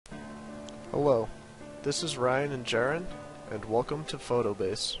Hello, this is Ryan and Jerun, and welcome to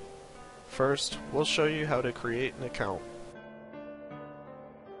Photobase. First, we'll show you how to create an account.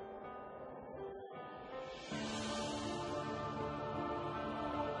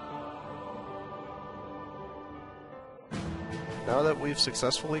 Now that we've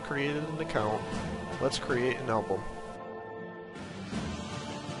successfully created an account, let's create an album.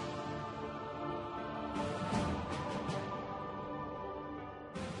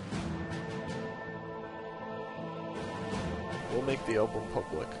 We'll make the album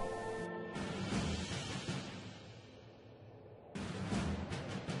public.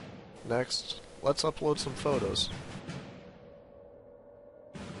 Next, let's upload some photos.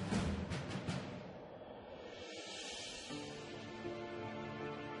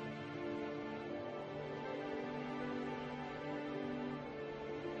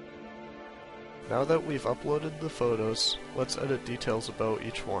 Now that we've uploaded the photos, let's edit details about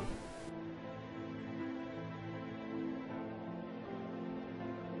each one.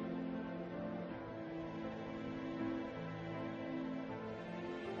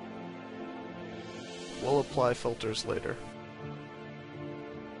 We'll apply filters later.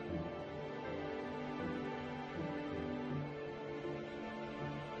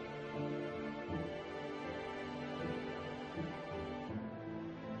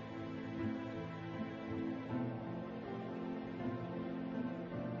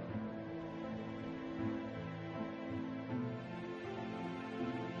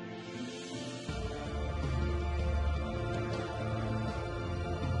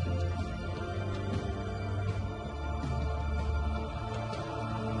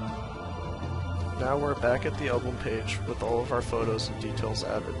 Now we're back at the album page with all of our photos and details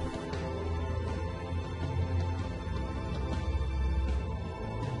added.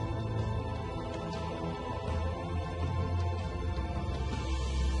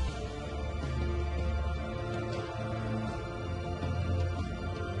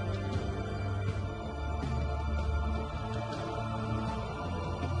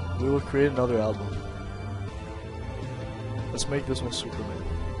 We will create another album. Let's make this one Superman.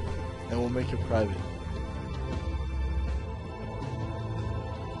 And we'll make it private.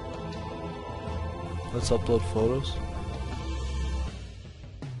 Let's upload photos.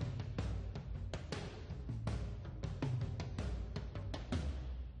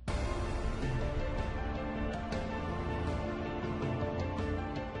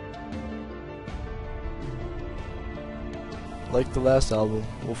 Like the last album,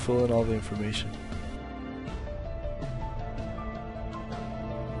 we'll fill in all the information.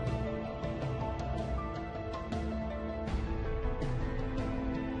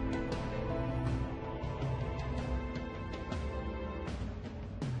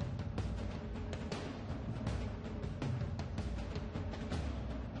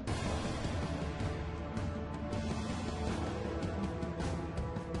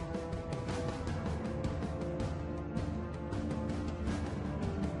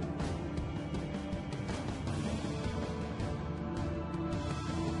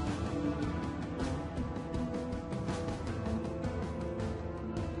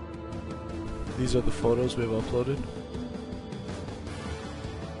 These are the photos we have uploaded.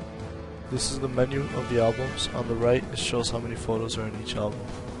 This is the menu of the albums. On the right, it shows how many photos are in each album.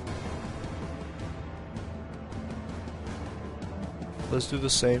 Let's do the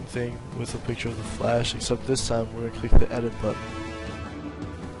same thing with a picture of the Flash, except this time we're going to click the edit button.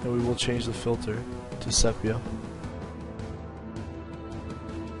 And we will change the filter to sepia.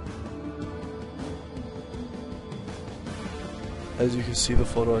 As you can see, the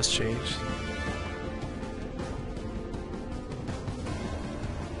photo has changed.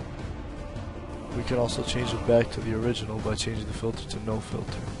 We can also change it back to the original by changing the filter to no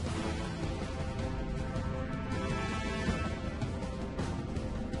filter.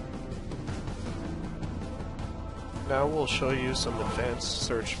 Now we'll show you some advanced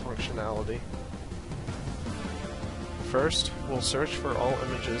search functionality. First, we'll search for all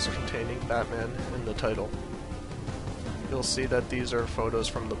images containing Batman in the title. You'll see that these are photos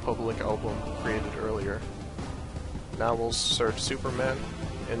from the public album created earlier. Now we'll search Superman,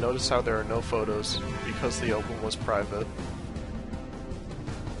 and notice how there are no photos because the album was private.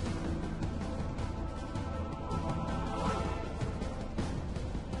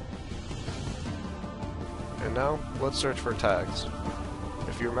 And now, let's search for tags.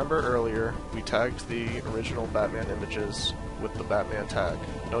 If you remember earlier, we tagged the original Batman images with the Batman tag.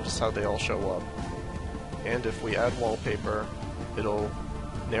 Notice how they all show up. And if we add wallpaper, it'll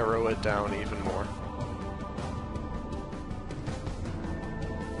narrow it down even more.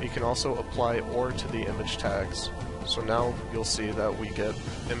 You can also apply OR to the image tags, So now you'll see that we get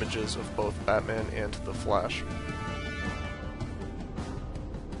images of both Batman and the Flash.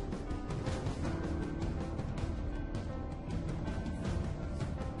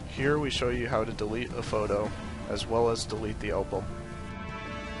 Here we show you how to delete a photo, as well as delete the album.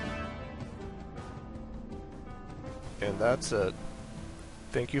 And that's it.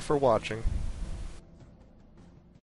 Thank you for watching.